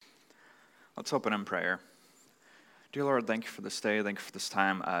Let's open in prayer. Dear Lord, thank you for this day. Thank you for this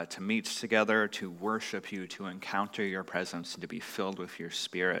time to meet together, to worship you, to encounter your presence, and to be filled with your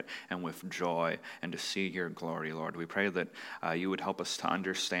spirit and with joy, and to see your glory, Lord. We pray that you would help us to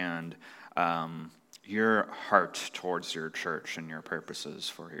understand your heart towards your church and your purposes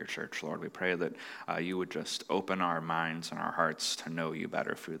for your church, Lord. We pray that you would just open our minds and our hearts to know you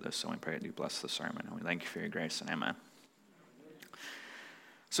better through this. So we pray that you bless the sermon, and we thank you for your grace, and amen.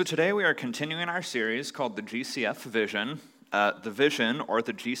 So today we are continuing our series called the GCF Vision. The vision, or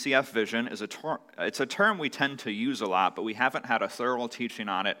the GCF vision, is it's a term we tend to use a lot, but we haven't had a thorough teaching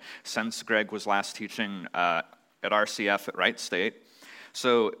on it since Greg was last teaching at RCF at Wright State.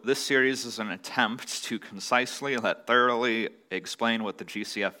 So this series is an attempt to concisely yet thoroughly explain what the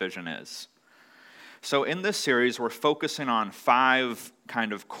GCF vision is. So in this series, we're focusing on 5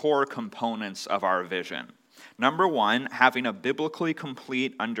 kind of core components of our vision. Number 1, having a biblically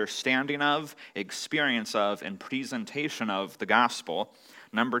complete understanding of, experience of, and presentation of the gospel.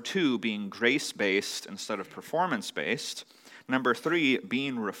 Number 2, being grace-based instead of performance-based. Number 3,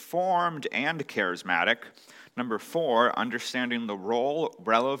 being reformed and charismatic. Number 4, understanding the role,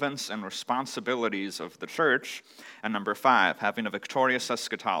 relevance, and responsibilities of the church. And number 5, having a victorious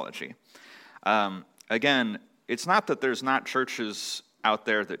eschatology. Again, it's not that there's not churches out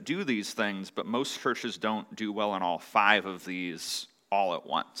there that do these things, but most churches don't do well in all 5 of these all at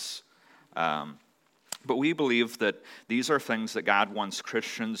once. But we believe that these are things that God wants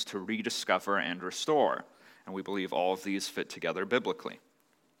Christians to rediscover and restore, and we believe all of these fit together biblically.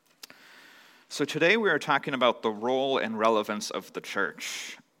 So today we are talking about the role and relevance of the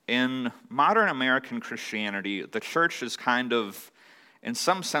church. In modern American Christianity, the church is kind of, in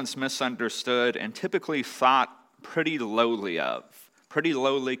some sense, misunderstood and typically thought pretty lowly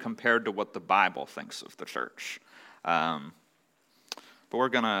compared to what the Bible thinks of the church. But we're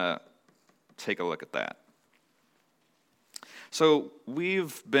going to take a look at that. So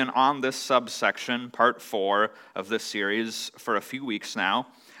we've been on this subsection, part 4 of this series, for a few weeks now.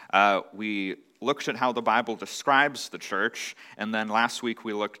 We looked at how the Bible describes the church, and then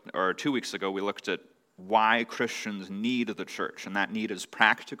 2 weeks ago, we looked at why Christians need the church, and that need is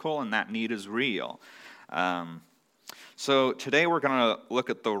practical, and that need is real. So today we're going to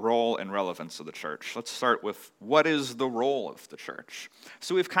look at the role and relevance of the church. Let's start with, what is the role of the church?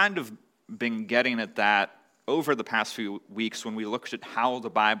 So we've kind of been getting at that over the past few weeks when we looked at how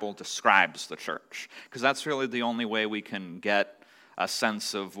the Bible describes the church, because that's really the only way we can get a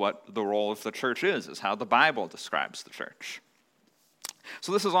sense of what the role of the church is how the Bible describes the church.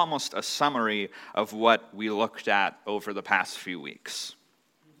 So this is almost a summary of what we looked at over the past few weeks.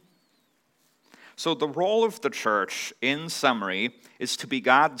 So the role of the church, in summary, is to be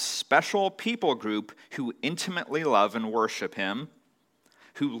God's special people group who intimately love and worship Him,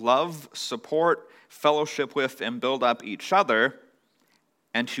 who love, support, fellowship with, and build up each other,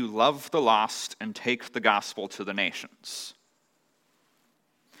 and who love the lost and take the gospel to the nations.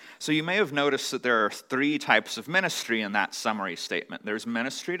 So you may have noticed that there are 3 types of ministry in that summary statement. There's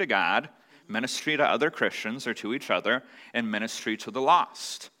ministry to God, ministry to other Christians or to each other, and ministry to the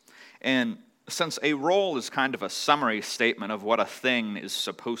lost. And since a role is kind of a summary statement of what a thing is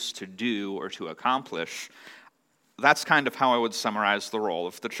supposed to do or to accomplish, that's kind of how I would summarize the role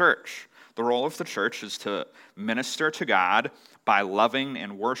of the church. The role of the church is to minister to God by loving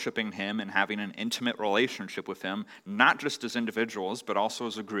and worshiping Him and having an intimate relationship with Him, not just as individuals, but also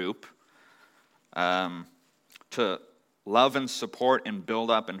as a group, to love and support and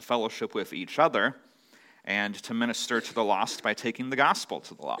build up and fellowship with each other, and to minister to the lost by taking the gospel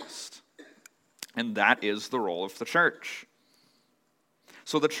to the lost. And that is the role of the church.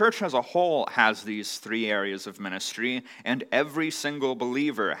 So the church as a whole has these 3 areas of ministry, and every single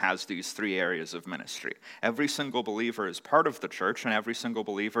believer has these 3 areas of ministry. Every single believer is part of the church, and every single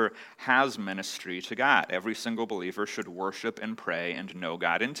believer has ministry to God. Every single believer should worship and pray and know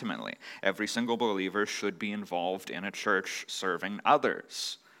God intimately. Every single believer should be involved in a church serving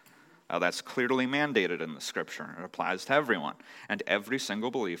others. That's clearly mandated in the Scripture. It applies to everyone. And every single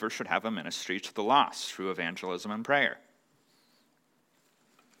believer should have a ministry to the lost through evangelism and prayer.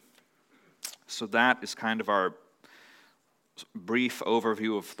 So that is kind of our brief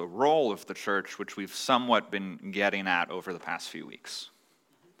overview of the role of the church, which we've somewhat been getting at over the past few weeks.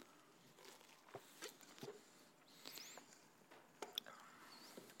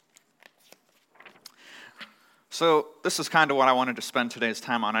 So this is kind of what I wanted to spend today's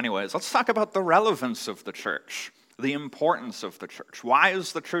time on anyways. Let's talk about the relevance of the church, the importance of the church. Why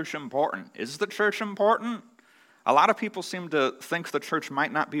is the church important? Is the church important? A lot of people seem to think the church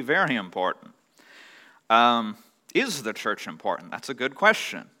might not be very important. Is the church important? That's a good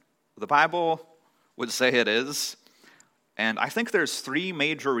question. The Bible would say it is. And I think there's three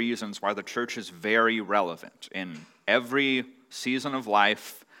major reasons why the church is very relevant in every season of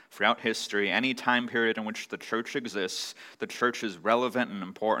life, throughout history, any time period in which the church exists. The church is relevant and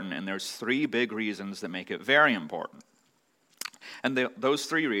important, and there's three big reasons that make it very important. And those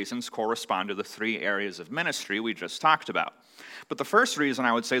three reasons correspond to the three areas of ministry we just talked about. But the first reason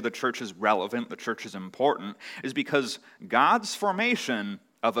I would say the church is relevant, the church is important, is because God's formation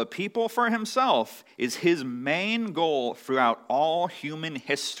of a people for himself is his main goal throughout all human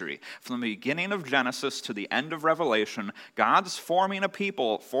history. From the beginning of Genesis to the end of Revelation, God's forming a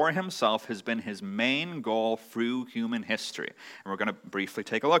people for himself has been his main goal through human history. And we're going to briefly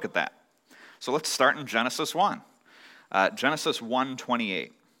take a look at that. So let's start in Genesis 1. Genesis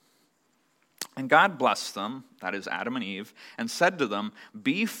 1:28. And God blessed them, that is Adam and Eve, and said to them,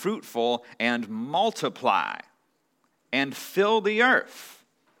 "Be fruitful and multiply, and fill the earth,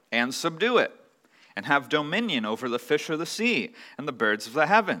 and subdue it, and have dominion over the fish of the sea, and the birds of the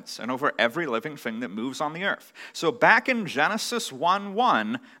heavens, and over every living thing that moves on the earth." So back in Genesis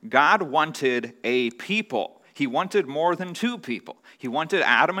 1:1, God wanted a people. He wanted more than two people. He wanted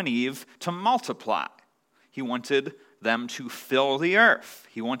Adam and Eve to multiply. He wanted them to fill the earth.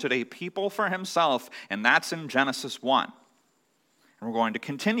 He wanted a people for himself, and that's in Genesis 1. And we're going to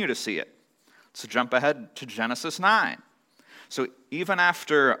continue to see it. So jump ahead to Genesis 9. So even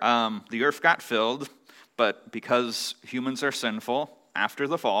after the earth got filled, but because humans are sinful after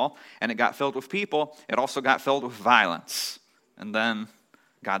the fall, and it got filled with people, it also got filled with violence. And then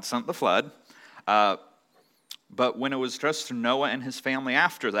God sent the flood. But when it was just Noah and his family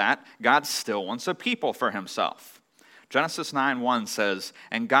after that, God still wants a people for himself. Genesis 9:1 says,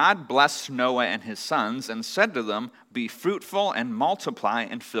 "And God blessed Noah and his sons and said to them, 'Be fruitful and multiply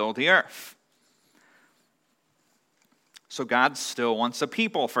and fill the earth.'" So God still wants a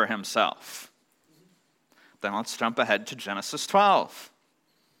people for himself. Then let's jump ahead to Genesis 12.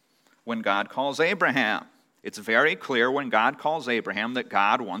 When God calls Abraham, it's very clear when God calls Abraham that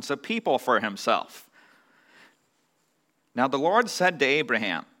God wants a people for himself. "Now the Lord said to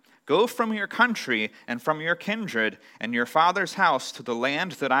Abraham, 'Go from your country and from your kindred and your father's house to the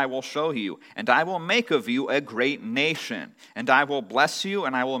land that I will show you, and I will make of you a great nation, and I will bless you,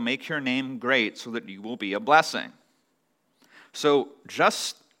 and I will make your name great so that you will be a blessing.'" So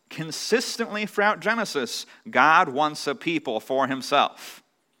just consistently throughout Genesis, God wants a people for himself.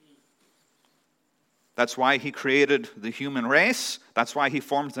 That's why he created the human race. That's why he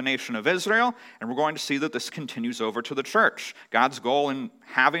formed the nation of Israel. And we're going to see that this continues over to the church. God's goal in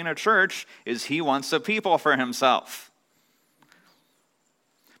having a church is he wants a people for himself.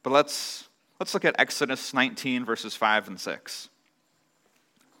 But let's look at Exodus 19, verses 5 and 6.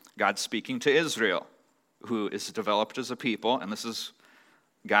 God's speaking to Israel, who is developed as a people, and this is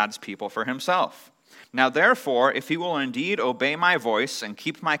God's people for himself. "Now therefore, if you will indeed obey my voice and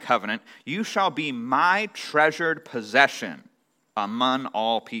keep my covenant, you shall be my treasured possession among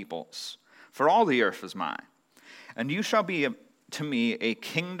all peoples. For all the earth is mine. And you shall be to me a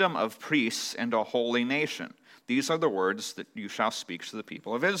kingdom of priests and a holy nation. These are the words that you shall speak to the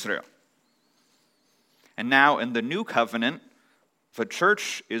people of Israel." And now in the new covenant, the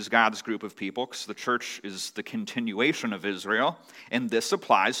church is God's group of people because the church is the continuation of Israel, and this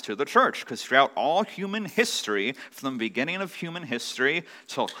applies to the church because throughout all human history, from the beginning of human history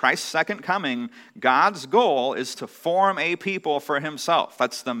till Christ's second coming, God's goal is to form a people for himself.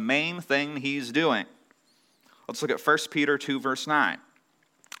 That's the main thing he's doing. Let's look at 1 Peter 2, verse 9.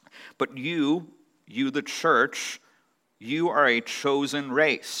 "But you the church, you are a chosen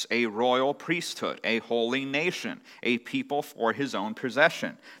race, a royal priesthood, a holy nation, a people for his own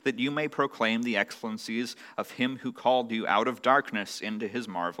possession, that you may proclaim the excellencies of him who called you out of darkness into his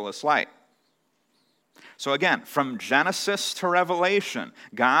marvelous light." So again, from Genesis to Revelation,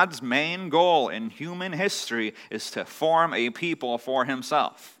 God's main goal in human history is to form a people for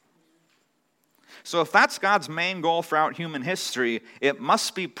himself. So if that's God's main goal throughout human history, it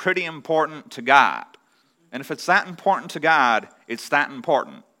must be pretty important to God. And if it's that important to God, it's that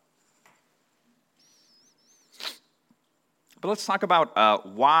important. But let's talk about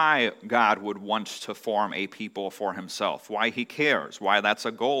why God would want to form a people for himself, why he cares, why that's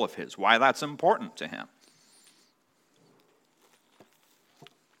a goal of his, why that's important to him.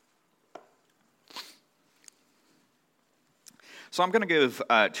 So I'm going to give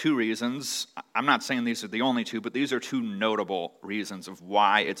two reasons. I'm not saying these are the only two, but these are two notable reasons of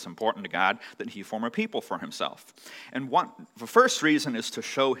why it's important to God that he form a people for himself. And the first reason is to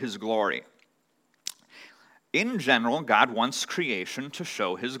show his glory. In general, God wants creation to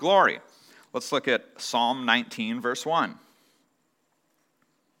show his glory. Let's look at Psalm 19, verse 1.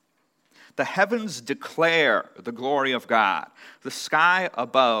 The heavens declare the glory of God. The sky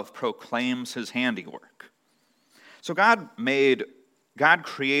above proclaims his handiwork. So God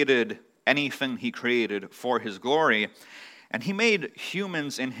created anything he created for his glory, and he made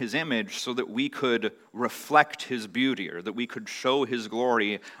humans in his image so that we could reflect his beauty, or that we could show his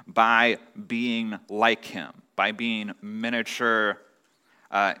glory by being like him, by being miniature,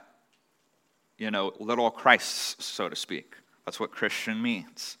 little Christs, so to speak. That's what Christian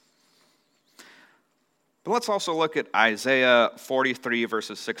means. But let's also look at Isaiah 43,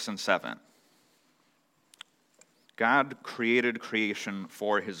 verses 6 and 7. God created creation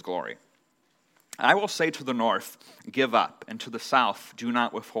for his glory. I will say to the north, give up, and to the south, do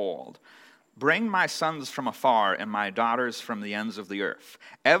not withhold. Bring my sons from afar and my daughters from the ends of the earth.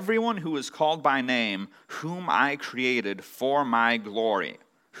 Everyone who is called by name, whom I created for my glory,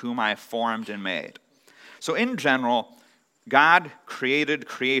 whom I formed and made. So in general, God created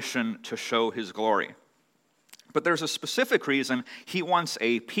creation to show his glory. But there's a specific reason he wants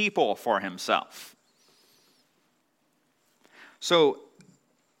a people for himself. So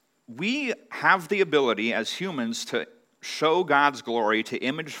we have the ability as humans to show God's glory, to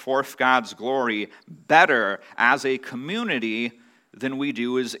image forth God's glory better as a community than we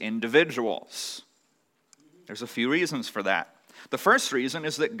do as individuals. There's a few reasons for that. The first reason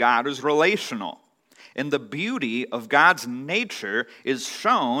is that God is relational, and the beauty of God's nature is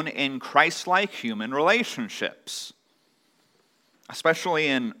shown in Christ-like human relationships, especially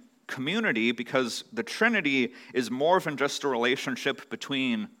in community, because the Trinity is more than just a relationship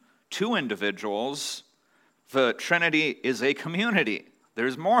between two individuals. The Trinity is a community.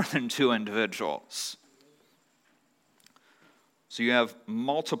 There's more than two individuals. So you have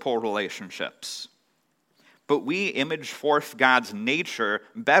multiple relationships. But we image forth God's nature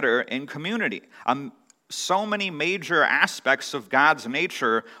better in community. So many major aspects of God's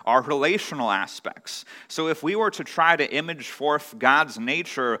nature are relational aspects. So if we were to try to image forth God's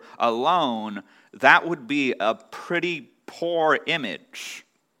nature alone, that would be a pretty poor image.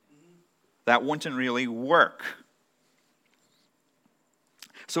 That wouldn't really work.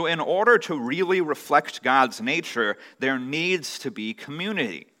 So in order to really reflect God's nature, there needs to be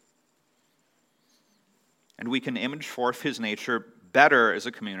community. And we can image forth his nature better as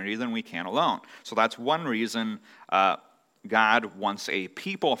a community than we can alone. So that's one reason God wants a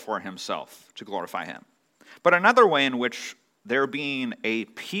people for himself to glorify him. But another way in which there being a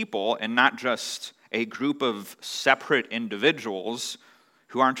people and not just a group of separate individuals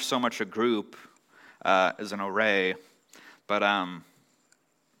who aren't so much a group as an array, but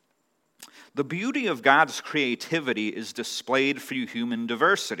the beauty of God's creativity is displayed through human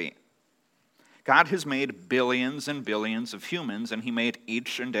diversity. God has made billions and billions of humans, and he made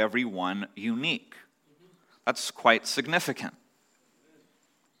each and every one unique. That's quite significant.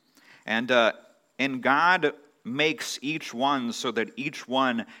 And God makes each one so that each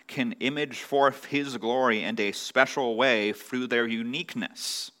one can image forth his glory in a special way through their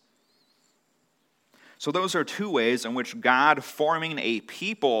uniqueness. So those are two ways in which God forming a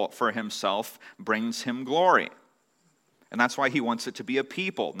people for himself brings him glory. And that's why he wants it to be a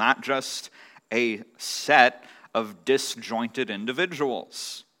people, not just a set of disjointed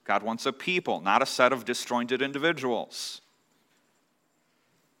individuals. God wants a people, not a set of disjointed individuals.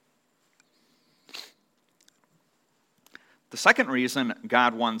 The second reason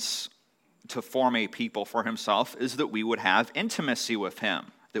God wants to form a people for himself is that we would have intimacy with him,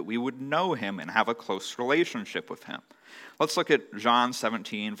 that we would know him and have a close relationship with him. Let's look at John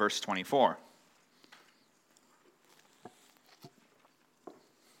 17, verse 24.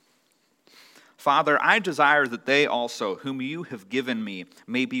 Father, I desire that they also, whom you have given me,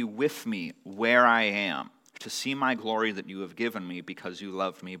 may be with me where I am, to see my glory that you have given me because you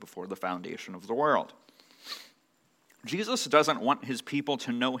loved me before the foundation of the world. Jesus doesn't want his people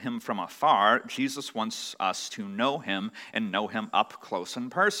to know him from afar. Jesus wants us to know him and know him up close and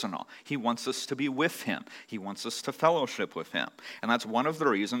personal. He wants us to be with him. He wants us to fellowship with him. And that's one of the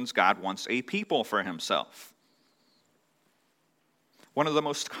reasons God wants a people for himself. One of the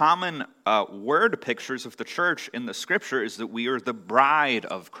most common word pictures of the church in the scripture is that we are the bride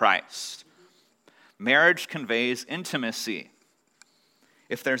of Christ. Marriage conveys intimacy.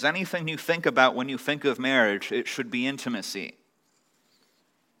 If there's anything you think about when you think of marriage, it should be intimacy.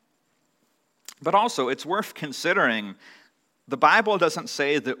 But also, it's worth considering, the Bible doesn't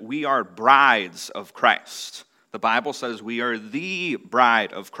say that we are brides of Christ. The Bible says we are the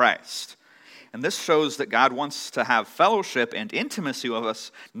bride of Christ. And this shows that God wants to have fellowship and intimacy with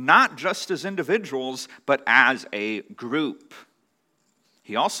us, not just as individuals, but as a group.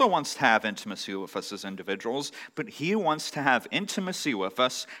 He also wants to have intimacy with us as individuals, but he wants to have intimacy with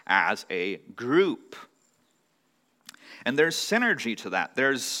us as a group. And there's synergy to that.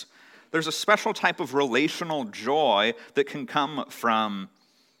 There's a special type of relational joy that can come from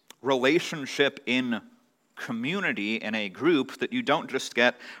relationship in community, in a group, that you don't just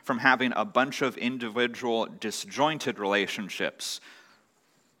get from having a bunch of individual disjointed relationships.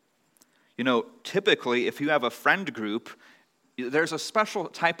 Typically, if you have a friend group, there's a special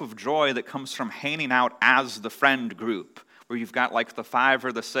type of joy that comes from hanging out as the friend group, where you've got like the 5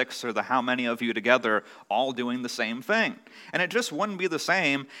 or the 6 or the how many of you together all doing the same thing. And it just wouldn't be the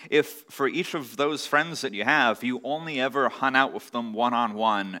same if for each of those friends that you have, you only ever hung out with them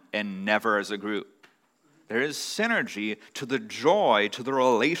one-on-one and never as a group. There is synergy to the joy, to the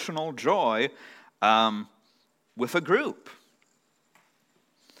relational joy with a group.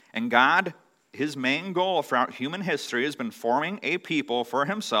 And God, his main goal throughout human history has been forming a people for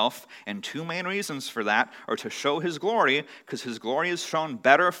himself, and 2 main reasons for that are to show his glory, because his glory is shown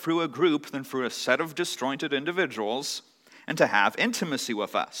better through a group than through a set of disjointed individuals, and to have intimacy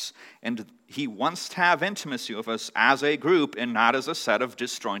with us. And he wants to have intimacy with us as a group and not as a set of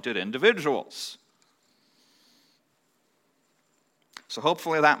disjointed individuals. So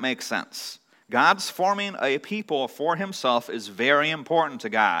hopefully that makes sense. God's forming a people for himself is very important to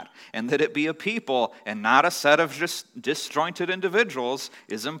God, and that it be a people and not a set of just disjointed individuals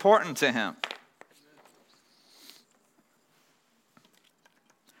is important to him.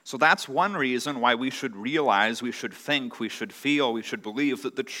 So that's one reason why we should realize, we should think, we should feel, we should believe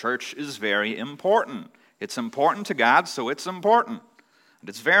that the church is very important. It's important to God, so it's important. And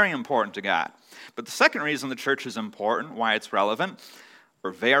it's very important to God. But the second reason the church is important, why it's relevant,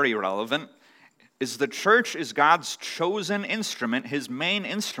 or very relevant, is the church is God's chosen instrument, his main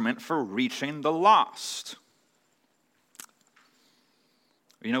instrument for reaching the lost.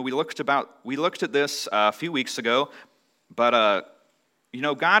 We looked at this a few weeks ago, but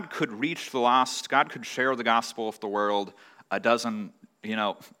God could reach the lost, God could share the gospel with the world a dozen,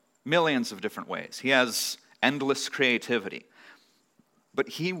 millions of different ways. He has endless creativity. But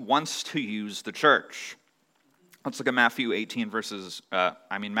he wants to use the church. Let's look at Matthew 28, verses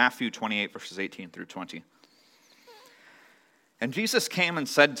 18 through 20. And Jesus came and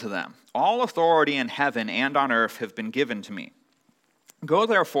said to them, "All authority in heaven and on earth have been given to me. Go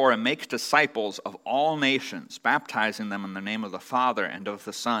therefore and make disciples of all nations, baptizing them in the name of the Father and of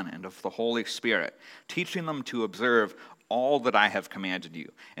the Son and of the Holy Spirit, teaching them to observe all that I have commanded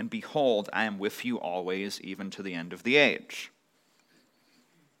you. And behold, I am with you always, even to the end of the age."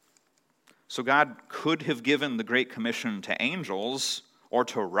 So God could have given the Great Commission to angels or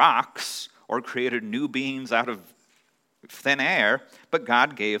to rocks or created new beings out of thin air, but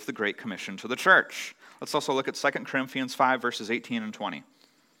God gave the Great Commission to the church. Let's also look at 2 Corinthians 5, verses 18 and 20.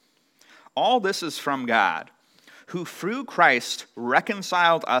 All this is from God, who through Christ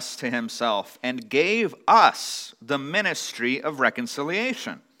reconciled us to himself and gave us the ministry of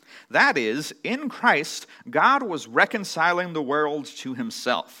reconciliation. That is, in Christ, God was reconciling the world to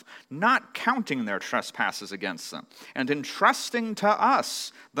himself, not counting their trespasses against them, and entrusting to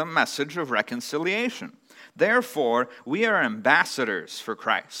us the message of reconciliation. Therefore, we are ambassadors for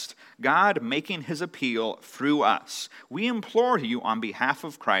Christ, God making his appeal through us. We implore you on behalf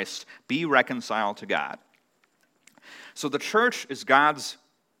of Christ, be reconciled to God. So the church is God's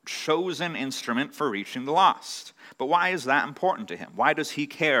chosen instrument for reaching the lost. But why is that important to him? Why does he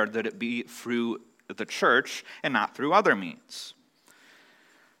care that it be through the church and not through other means?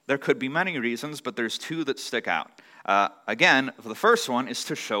 There could be many reasons, but there's 2 that stick out. Again, the first one is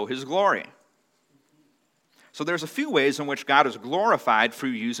to show his glory. So there's a few ways in which God is glorified through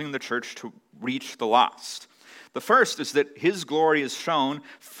using the church to reach the lost. The first is that his glory is shown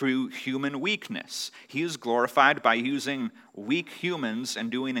through human weakness. He is glorified by using weak humans and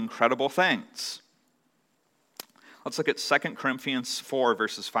doing incredible things. Let's look at 2 Corinthians 4,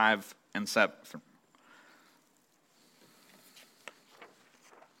 verses 5 and 7.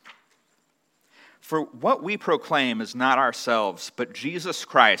 For what we proclaim is not ourselves, but Jesus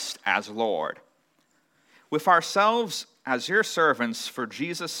Christ as Lord. With ourselves as your servants for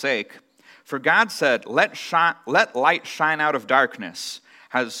Jesus' sake, for God said, let light shine out of darkness,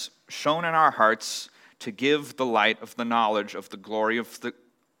 has shone in our hearts to give the light of the knowledge of the glory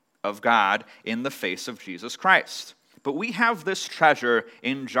of God in the face of Jesus Christ. But we have this treasure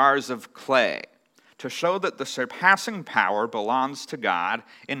in jars of clay to show that the surpassing power belongs to God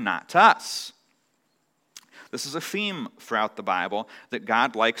and not to us. This is a theme throughout the Bible, that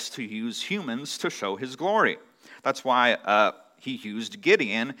God likes to use humans to show his glory. That's why He used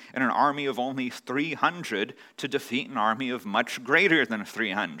Gideon and an army of only 300 to defeat an army of much greater than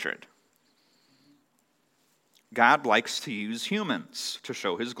 300. God likes to use humans to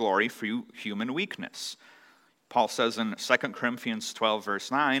show his glory through human weakness. Paul says in 2 Corinthians 12,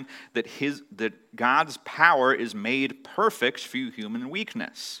 verse 9, that God's power is made perfect through human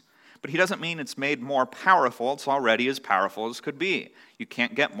weakness. But he doesn't mean it's made more powerful. It's already as powerful as could be. You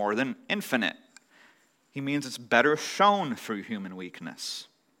can't get more than infinite. He means it's better shown through human weakness.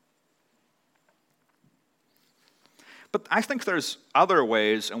 But I think there's other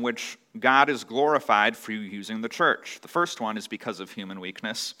ways in which God is glorified through using the church. The first one is because of human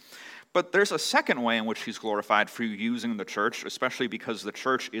weakness. But there's a second way in which he's glorified through using the church, especially because the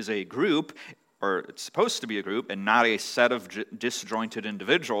church is a group, or it's supposed to be a group, and not a set of disjointed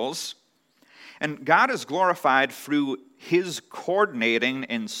individuals. And God is glorified through his coordinating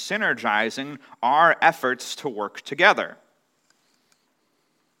and synergizing our efforts to work together.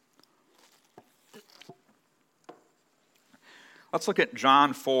 Let's look at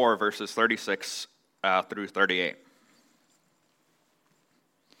John 4, verses 36 through 38.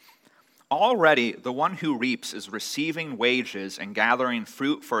 Already the one who reaps is receiving wages and gathering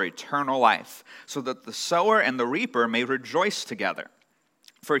fruit for eternal life, so that the sower and the reaper may rejoice together.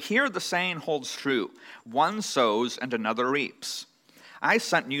 For here the saying holds true, one sows and another reaps. I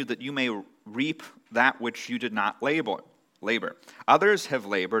sent you that you may reap that which you did not labor. Others have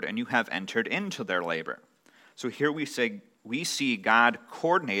labored, and you have entered into their labor. So here we see God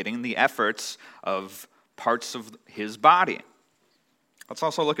coordinating the efforts of parts of his body. Let's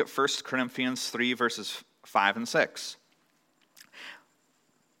also look at 1 Corinthians 3, verses 5 and 6.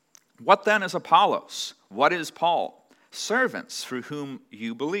 What then is Apollos? What is Paul? Servants through whom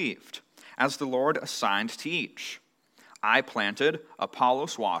you believed, as the Lord assigned to each. I planted,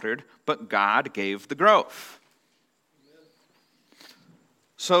 Apollos watered, but God gave the growth.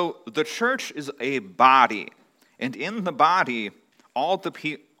 So the church is a body, and in the body, all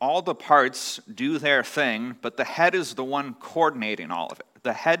the parts do their thing, but the head is the one coordinating all of it.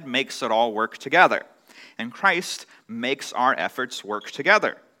 The head makes it all work together, and Christ makes our efforts work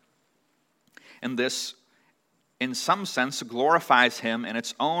together. And this, in some sense, glorifies him in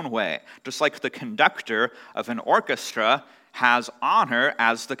its own way, just like the conductor of an orchestra has honor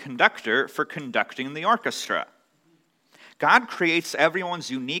as the conductor for conducting the orchestra. God creates everyone's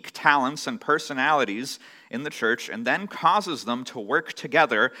unique talents and personalities in the church and then causes them to work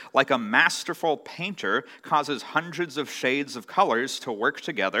together like a masterful painter causes hundreds of shades of colors to work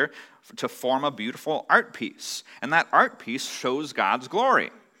together to form a beautiful art piece. And that art piece shows God's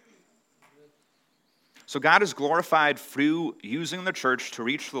glory. So God is glorified through using the church to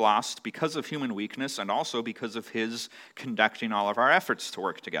reach the lost because of human weakness and also because of his conducting all of our efforts to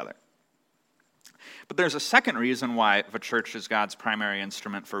work together. But there's a second reason why the church is God's primary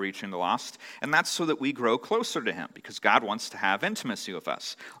instrument for reaching the lost, and that's so that we grow closer to him, because God wants to have intimacy with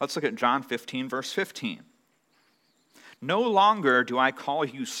us. Let's look at John 15, verse 15. No longer do I call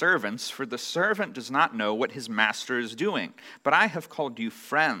you servants, for the servant does not know what his master is doing, but I have called you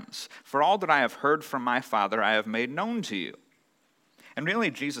friends, for all that I have heard from my Father I have made known to you. And really,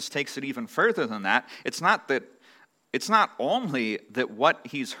 Jesus takes it even further than that. It's not only that what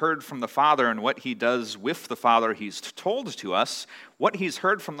he's heard from the Father and what he does with the Father he's told to us, what he's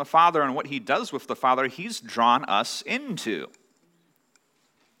heard from the Father and what he does with the Father, he's drawn us into.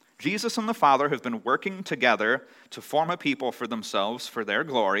 Jesus and the Father have been working together to form a people for themselves, for their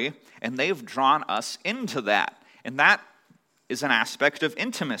glory, and they've drawn us into that. And that is an aspect of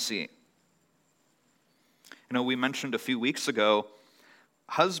intimacy. We mentioned a few weeks ago,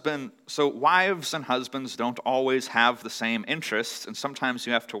 wives and husbands don't always have the same interests, and sometimes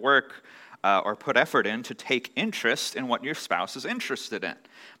you have to work or put effort in to take interest in what your spouse is interested in.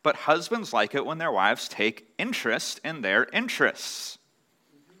 But husbands like it when their wives take interest in their interests.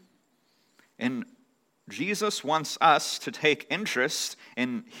 And Jesus wants us to take interest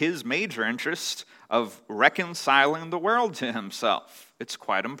in his major interest of reconciling the world to himself. It's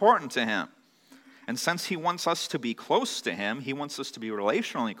quite important to him. And since he wants us to be close to him, he wants us to be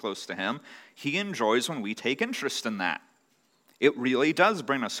relationally close to him, he enjoys when we take interest in that. It really does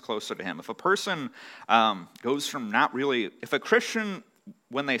bring us closer to him. If a person if a Christian,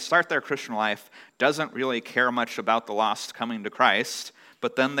 when they start their Christian life, doesn't really care much about the lost coming to Christ,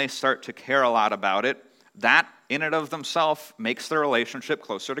 but then they start to care a lot about it, that in and of themselves makes their relationship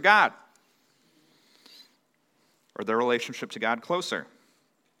closer to God. Or their relationship to God closer.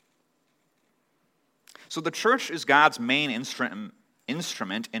 So the church is God's main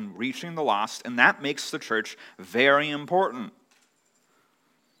instrument in reaching the lost, and that makes the church very important.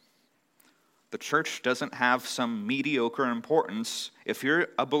 The church doesn't have some mediocre importance. If you're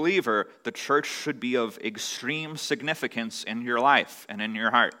a believer, the church should be of extreme significance in your life and in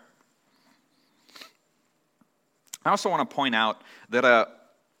your heart. I also want to point out that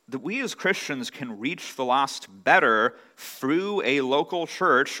we as Christians can reach the lost better through a local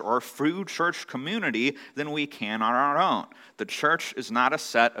church or through church community than we can on our own. The church is not a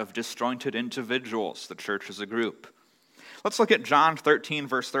set of disjointed individuals. The church is a group. Let's look at John 13,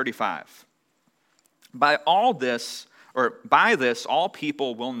 verse 35. By this, all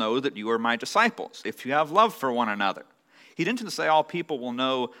people will know that you are my disciples, if you have love for one another. He didn't say all people will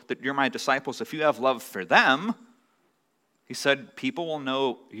know that you're my disciples if you have love for them. He said people will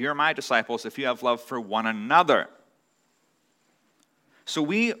know you're my disciples if you have love for one another. So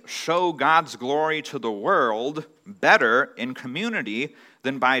we show God's glory to the world better in community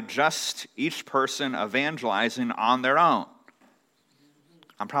than by just each person evangelizing on their own.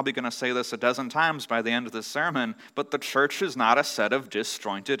 I'm probably going to say this a dozen times by the end of this sermon, but the church is not a set of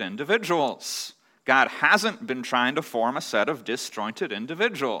disjointed individuals. God hasn't been trying to form a set of disjointed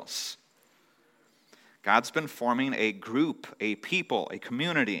individuals. God's been forming a group, a people, a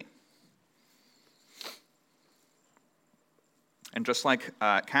community. And just like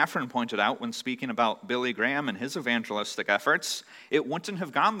Catherine pointed out when speaking about Billy Graham and his evangelistic efforts, it wouldn't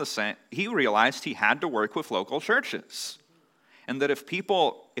have gone the same. He realized he had to work with local churches. And that if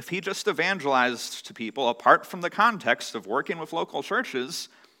he just evangelized to people apart from the context of working with local churches,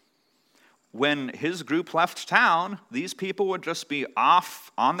 when his group left town, these people would just be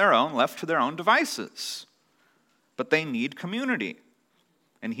off on their own, left to their own devices. But they need community.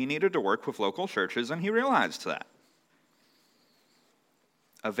 And he needed to work with local churches, and he realized that.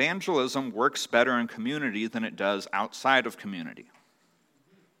 Evangelism works better in community than it does outside of community.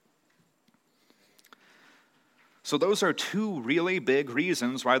 So those are two really big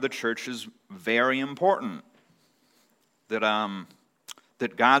reasons why the church is very important.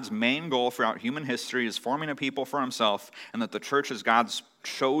 That God's main goal throughout human history is forming a people for himself, and that the church is God's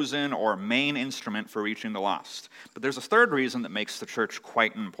chosen or main instrument for reaching the lost. But there's a third reason that makes the church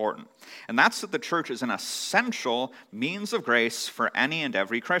quite important, and that's that the church is an essential means of grace for any and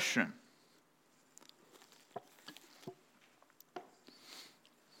every Christian.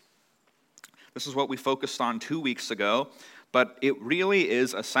 This is what we focused on 2 weeks ago, but it really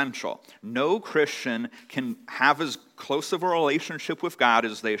is essential. No Christian can have as close of a relationship with God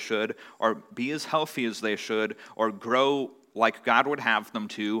as they should, or be as healthy as they should, or grow like God would have them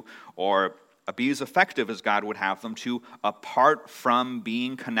to, or be as effective as God would have them to, apart from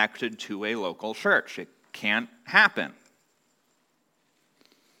being connected to a local church. It can't happen.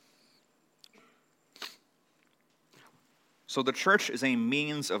 So the church is a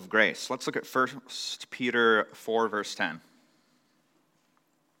means of grace. Let's look at 1 Peter 4, verse 10.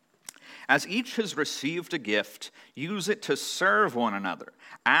 As each has received a gift, use it to serve one another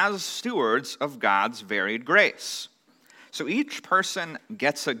as stewards of God's varied grace. So each person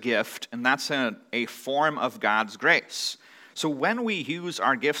gets a gift, and that's a form of God's grace. So when we use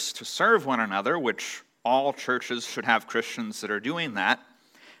our gifts to serve one another, which all churches should have Christians that are doing that,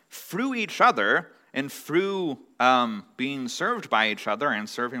 through each other, and through being served by each other and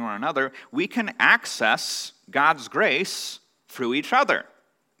serving one another, we can access God's grace through each other.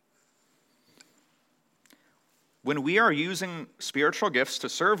 When we are using spiritual gifts to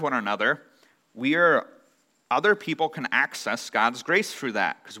serve one another, other people can access God's grace through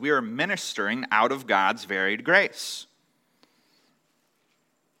that, because we are ministering out of God's varied grace.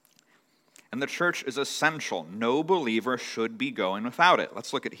 And the church is essential. No believer should be going without it.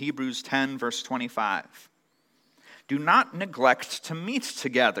 Let's look at Hebrews 10, verse 25. Do not neglect to meet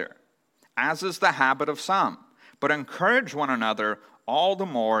together, as is the habit of some, but encourage one another all the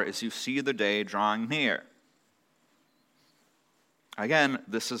more as you see the day drawing near. Again,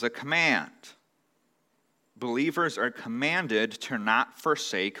 this is a command. Believers are commanded to not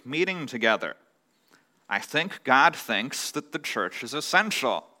forsake meeting together. I think God thinks that the church is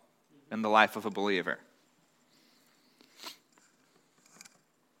essential in the life of a believer.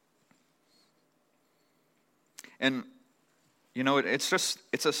 And,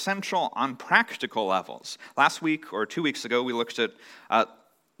 it's essential on practical levels. Last week or 2 weeks ago, we looked at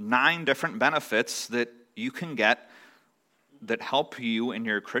 9 different benefits that you can get that help you in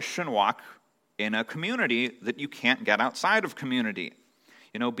your Christian walk in a community that you can't get outside of community.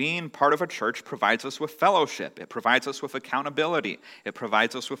 Being part of a church provides us with fellowship. It provides us with accountability. It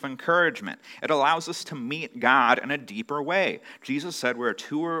provides us with encouragement. It allows us to meet God in a deeper way. Jesus said, where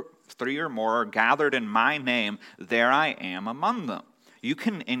 2 or 3 or more are gathered in my name, there I am among them. You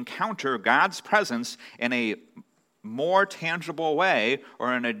can encounter God's presence in a more tangible way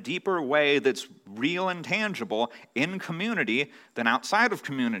or in a deeper way that's real and tangible in community than outside of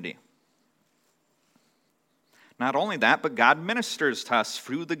community. Not only that, but God ministers to us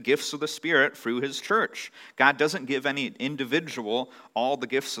through the gifts of the Spirit through his church. God doesn't give any individual all the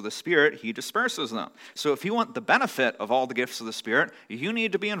gifts of the Spirit, he disperses them. So if you want the benefit of all the gifts of the Spirit, you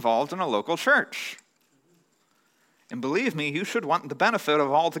need to be involved in a local church. And believe me, you should want the benefit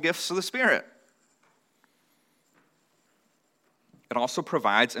of all the gifts of the Spirit. It also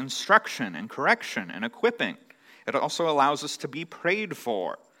provides instruction and correction and equipping. It also allows us to be prayed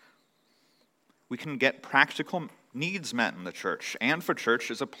for. We can get practical needs met in the church, and for church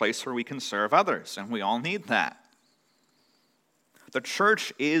is a place where we can serve others, and we all need that. The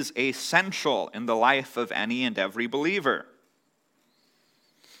church is essential in the life of any and every believer.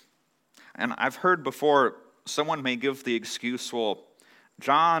 And I've heard before, someone may give the excuse, well,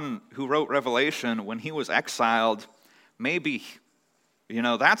 John, who wrote Revelation, when he was exiled, maybe,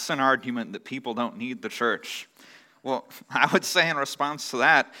 that's an argument that people don't need the church. Well, I would say in response to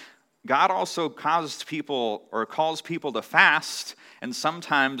that, God also calls people to fast, and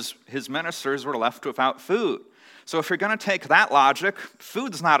sometimes his ministers were left without food. So if you're going to take that logic,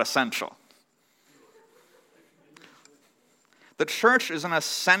 food's not essential. The church is an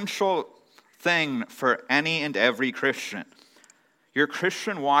essential thing for any and every Christian. Your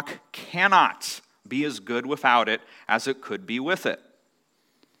Christian walk cannot be as good without it as it could be with it.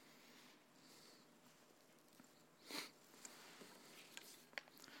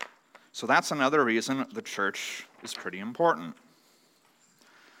 So that's another reason the church is pretty important.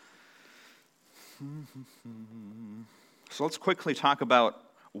 So let's quickly talk about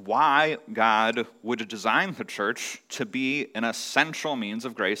why God would design the church to be an essential means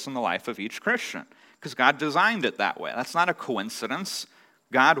of grace in the life of each Christian. Because God designed it that way. That's not a coincidence.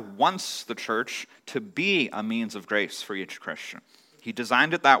 God wants the church to be a means of grace for each Christian. He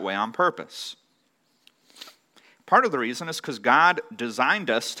designed it that way on purpose. Part of the reason is because God designed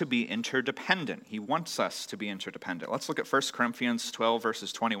us to be interdependent. He wants us to be interdependent. Let's look at 1 Corinthians 12,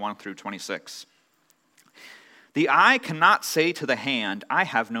 verses 21 through 26. The eye cannot say to the hand, I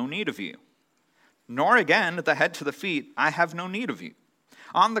have no need of you, nor again the head to the feet, I have no need of you.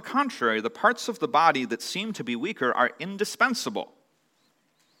 On the contrary, the parts of the body that seem to be weaker are indispensable.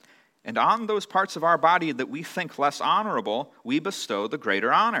 And on those parts of our body that we think less honorable, we bestow the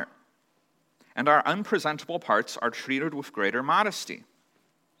greater honor. And our unpresentable parts are treated with greater modesty,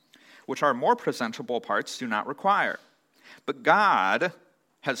 which our more presentable parts do not require. But God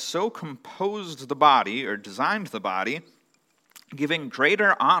has so composed the body, or designed the body, giving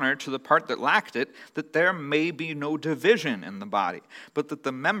greater honor to the part that lacked it, that there may be no division in the body, but that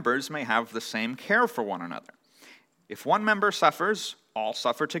the members may have the same care for one another. If one member suffers, all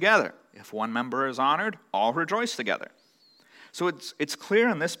suffer together. If one member is honored, all rejoice together. So it's clear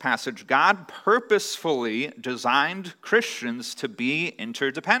in this passage, God purposefully designed Christians to be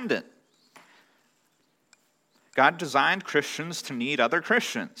interdependent. God designed Christians to need other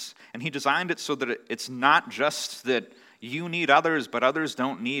Christians. And he designed it so that it's not just that you need others, but others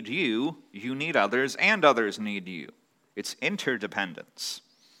don't need you. You need others, and others need you. It's interdependence.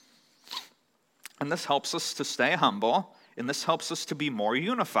 And this helps us to stay humble, and this helps us to be more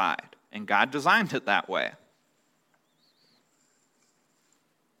unified. And God designed it that way.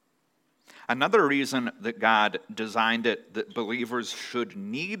 Another reason that God designed it that believers should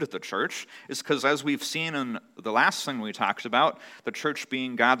need the church is because, as we've seen in the last thing we talked about, the church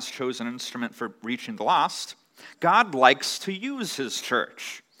being God's chosen instrument for reaching the lost, God likes to use his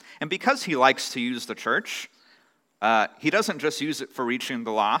church. And because he likes to use the church, he doesn't just use it for reaching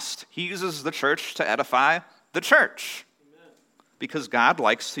the lost, he uses the church to edify the church. Because God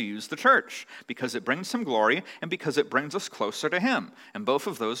likes to use the church, because it brings him glory, and because it brings us closer to him. And both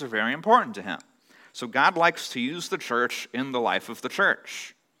of those are very important to him. So God likes to use the church in the life of the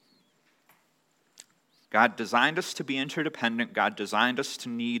church. God designed us to be interdependent. God designed us to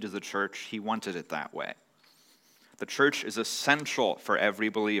need the church. He wanted it that way. The church is essential for every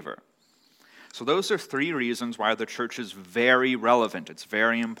believer. So those are three reasons why the church is very relevant. It's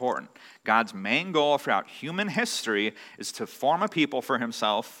very important. God's main goal throughout human history is to form a people for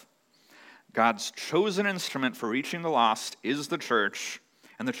himself. God's chosen instrument for reaching the lost is the church,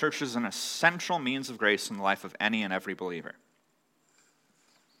 and the church is an essential means of grace in the life of any and every believer.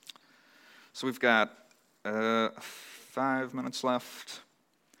 So we've got 5 minutes left.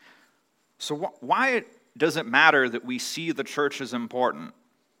 So why does it matter that we see the church as important?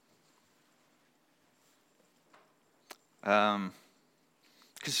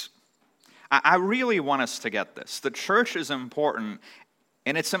 Because I really want us to get this. The church is important,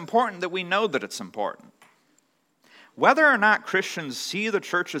 and it's important that we know that it's important. Whether or not Christians see the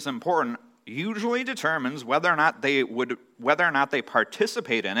church as important usually determines whether or not they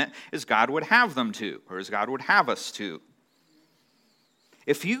participate in it as God would have them to, or as God would have us to.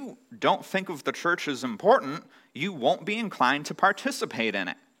 If you don't think of the church as important, you won't be inclined to participate in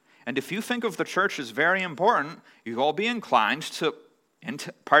it. And if you think of the church as very important, you'll be inclined to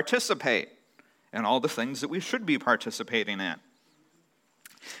participate in all the things that we should be participating in.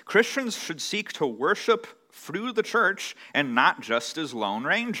 Christians should seek to worship through the church and not just as lone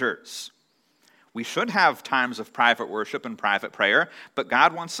rangers. We should have times of private worship and private prayer, but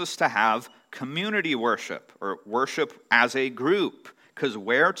God wants us to have community worship, or worship as a group, because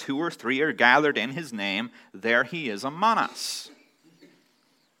where 2 or 3 are gathered in his name, there he is among us.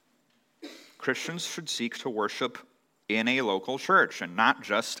 Christians should seek to worship in a local church and not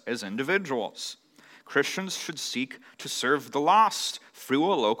just as individuals. Christians should seek to serve the lost through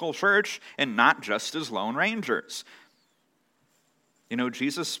a local church and not just as lone rangers.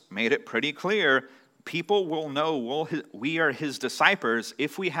 Jesus made it pretty clear. People will know we are his disciples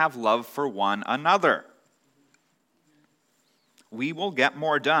if we have love for one another. We will get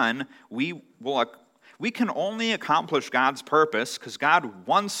more done. We can only accomplish God's purpose because God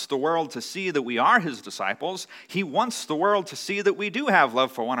wants the world to see that we are his disciples. He wants the world to see that we do have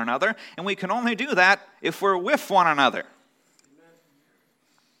love for one another, and we can only do that if we're with one another.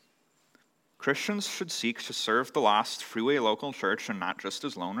 Christians should seek to serve the lost through a local church and not just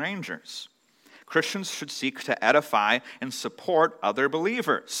as lone rangers. Christians should seek to edify and support other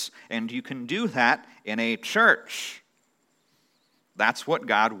believers, and you can do that in a church. That's what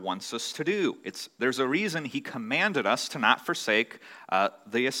God wants us to do. There's a reason he commanded us to not forsake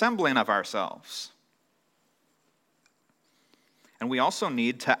the assembling of ourselves. And we also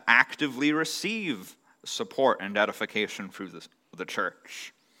need to actively receive support and edification through the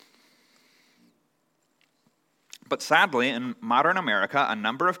church. But sadly, in modern America, a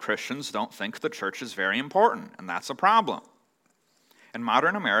number of Christians don't think the church is very important, and that's a problem. In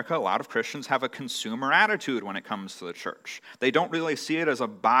modern America, a lot of Christians have a consumer attitude when it comes to the church. They don't really see it as a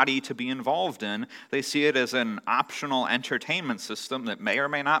body to be involved in. They see it as an optional entertainment system that may or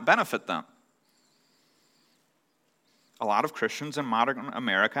may not benefit them. A lot of Christians in modern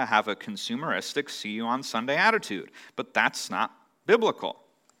America have a consumeristic see you on Sunday attitude, but that's not biblical.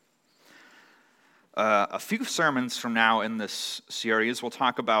 A few sermons from now in this series, we'll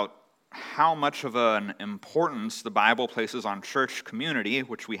talk about how much of an importance the Bible places on church community,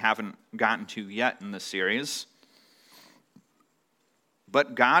 which we haven't gotten to yet in this series.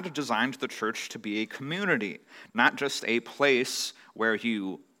 But God designed the church to be a community, not just a place where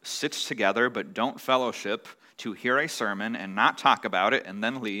you sit together but don't fellowship to hear a sermon and not talk about it and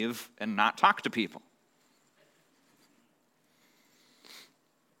then leave and not talk to people.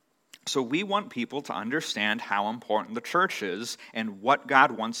 So we want people to understand how important the church is and what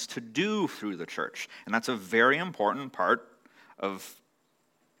God wants to do through the church. And that's a very important part of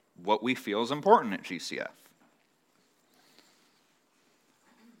what we feel is important at GCF.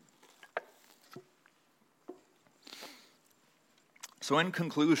 So in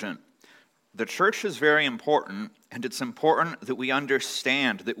conclusion, the church is very important, and it's important that we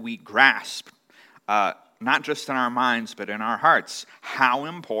understand, that we grasp, not just in our minds, but in our hearts, how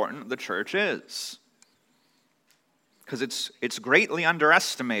important the church is. Because it's greatly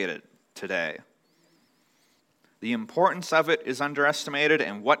underestimated today. The importance of it is underestimated,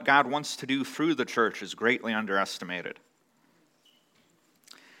 and what God wants to do through the church is greatly underestimated.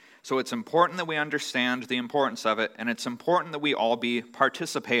 So it's important that we understand the importance of it, and it's important that we all be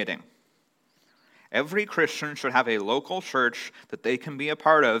participating. Every Christian should have a local church that they can be a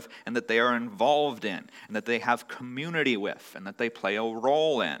part of and that they are involved in and that they have community with and that they play a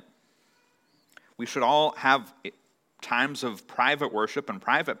role in. We should all have times of private worship and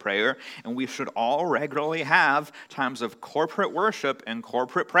private prayer, and we should all regularly have times of corporate worship and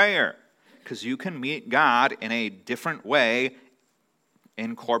corporate prayer, because you can meet God in a different way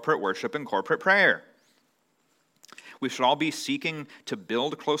in corporate worship and corporate prayer. We should all be seeking to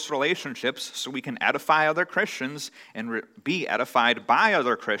build close relationships so we can edify other Christians and be edified by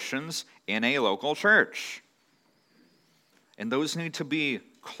other Christians in a local church. And those need to be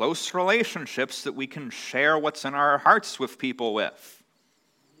close relationships that we can share what's in our hearts with people with.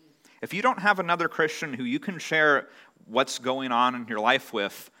 If you don't have another Christian who you can share what's going on in your life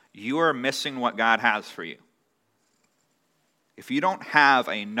with, you are missing what God has for you. If you don't have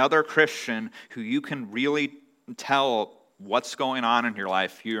another Christian who you can really tell what's going on in your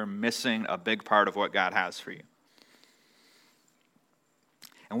life, you're missing a big part of what God has for you.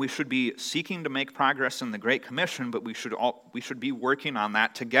 And we should be seeking to make progress in the Great Commission, but we should be working on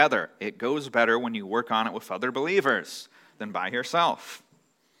that together. It goes better when you work on it with other believers than by yourself.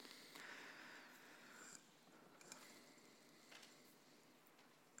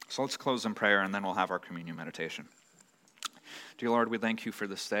 So let's close in prayer, and then we'll have our communion meditation. Dear Lord, we thank you for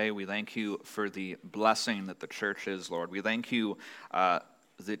this day. We thank you for the blessing that the church is, Lord. We thank you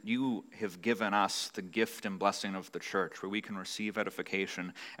that you have given us the gift and blessing of the church, where we can receive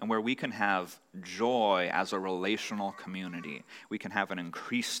edification and where we can have joy as a relational community. We can have an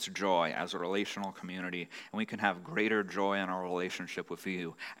increased joy as a relational community, and we can have greater joy in our relationship with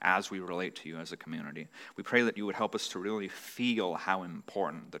you as we relate to you as a community. We pray that you would help us to really feel how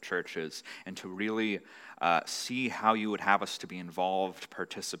important the church is and to really see how you would have us to be involved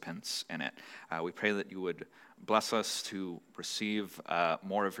participants in it. We pray that you would bless us to receive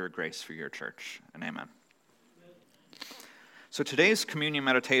more of your grace for your church. And amen. So today's communion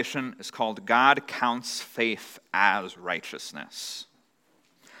meditation is called God Counts Faith as Righteousness.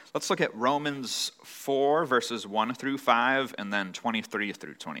 Let's look at Romans 4, verses 1 through 5, and then 23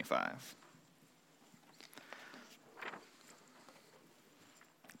 through 25.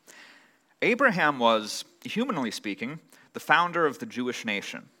 Abraham was, humanly speaking, the founder of the Jewish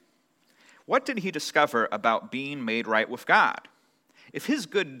nation. What did he discover about being made right with God? If his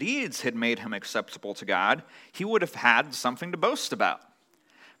good deeds had made him acceptable to God, he would have had something to boast about.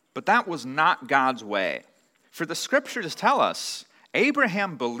 But that was not God's way. For the scriptures tell us,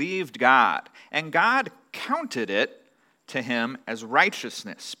 Abraham believed God, and God counted it to him as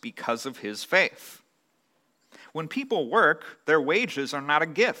righteousness because of his faith. When people work, their wages are not a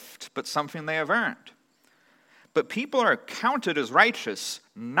gift, but something they have earned. But people are counted as righteous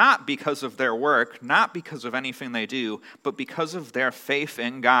not because of their work, not because of anything they do, but because of their faith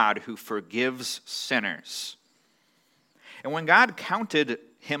in God who forgives sinners. And when God counted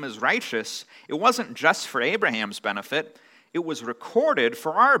him as righteous, it wasn't just for Abraham's benefit, it was recorded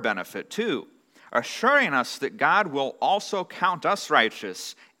for our benefit too, assuring us that God will also count us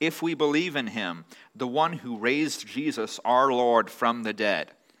righteous if we believe in him, the one who raised Jesus, our Lord, from the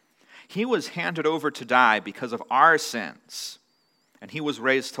dead. He was handed over to die because of our sins, and he was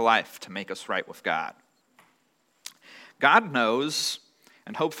raised to life to make us right with God. God knows,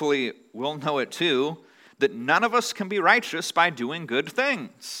 and hopefully we'll know it too, that none of us can be righteous by doing good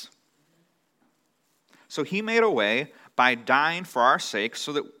things. So he made a way by dying for our sake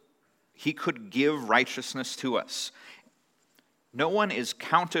so that he could give righteousness to us. No one is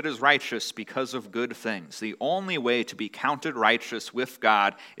counted as righteous because of good things. The only way to be counted righteous with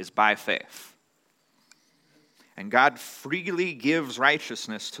God is by faith. And God freely gives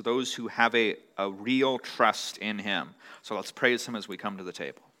righteousness to those who have a real trust in him. So let's praise him as we come to the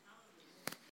table.